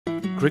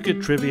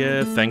Cricket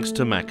trivia thanks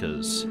to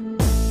Macca'S.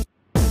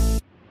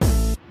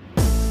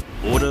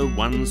 Order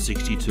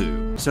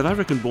 162. South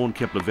African-born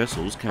Kepler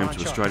Wessels came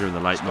to Australia in the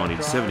late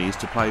 1970s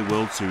to play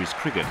World Series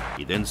cricket.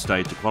 He then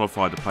stayed to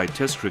qualify to play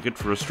Test cricket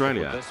for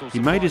Australia. He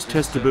made his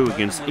Test debut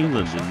against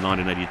England in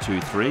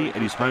 1982-3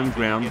 at his home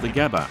ground, the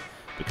Gabba,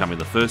 becoming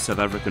the first South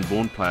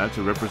African-born player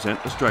to represent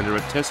Australia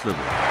at Test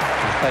level.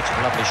 He's played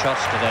some lovely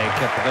shots today,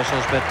 Kepler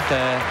Wessels, but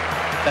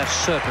that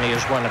certainly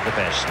is one of the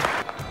best.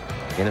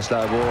 In a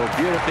slow ball,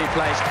 beautifully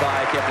placed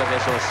by Kepler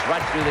Wessels,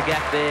 right through the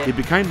gap there. He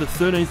became the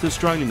 13th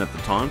Australian at the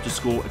time to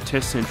score a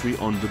Test century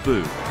on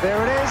debut. There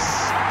it is.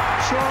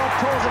 Shaw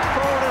pulls it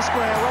forward a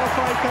square. Well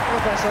played,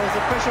 Kepler Wessels.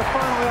 The pressure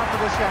finally off of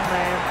this young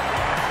man.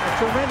 A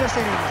tremendous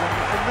innings and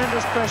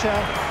tremendous pressure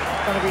in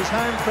front of his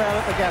home crowd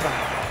at the Gabba.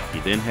 He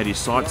then had his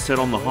sights set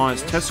on the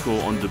highest Test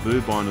score on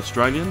debut by an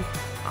Australian,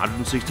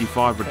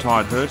 165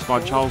 retired hurt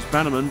by Charles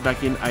Bannerman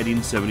back in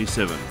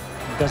 1877.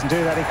 He doesn't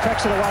do that, he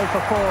cracks it away for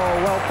four.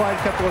 Well played,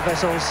 Kepler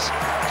Wessels,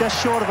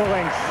 just short of the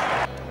length.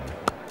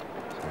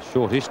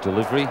 Shortish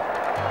delivery,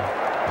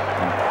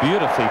 and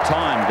beautifully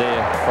timed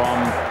there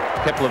from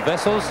Kepler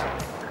Wessels.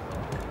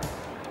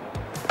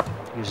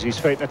 Uses his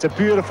feet, that's a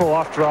beautiful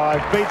off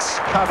drive, beats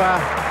cover.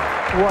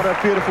 What a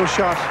beautiful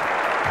shot.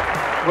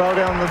 Well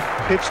down the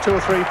pitch, 2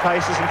 or 3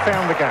 paces, and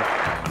found the gap.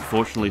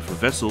 Unfortunately for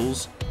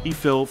Wessels, he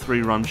fell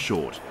 3 runs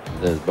short.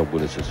 There's Bob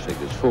Willis's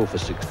figures, 4 for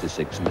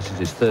 66, and this is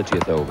his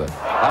 30th over.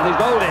 And he's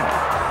bowled in.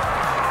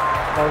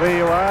 Well, there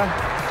you are.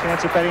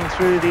 Chance of batting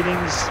through the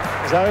innings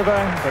is over,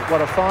 but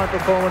what a fine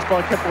performance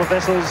by Kepler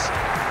Wessels.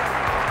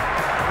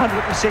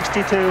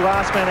 162,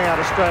 last man out,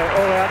 Australia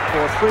all out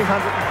for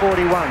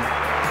 341.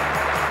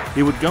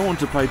 He would go on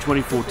to play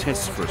 24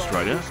 Tests for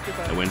Australia,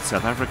 and when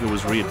South Africa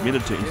was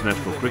readmitted to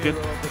international cricket,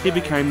 he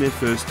became their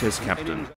first Test captain.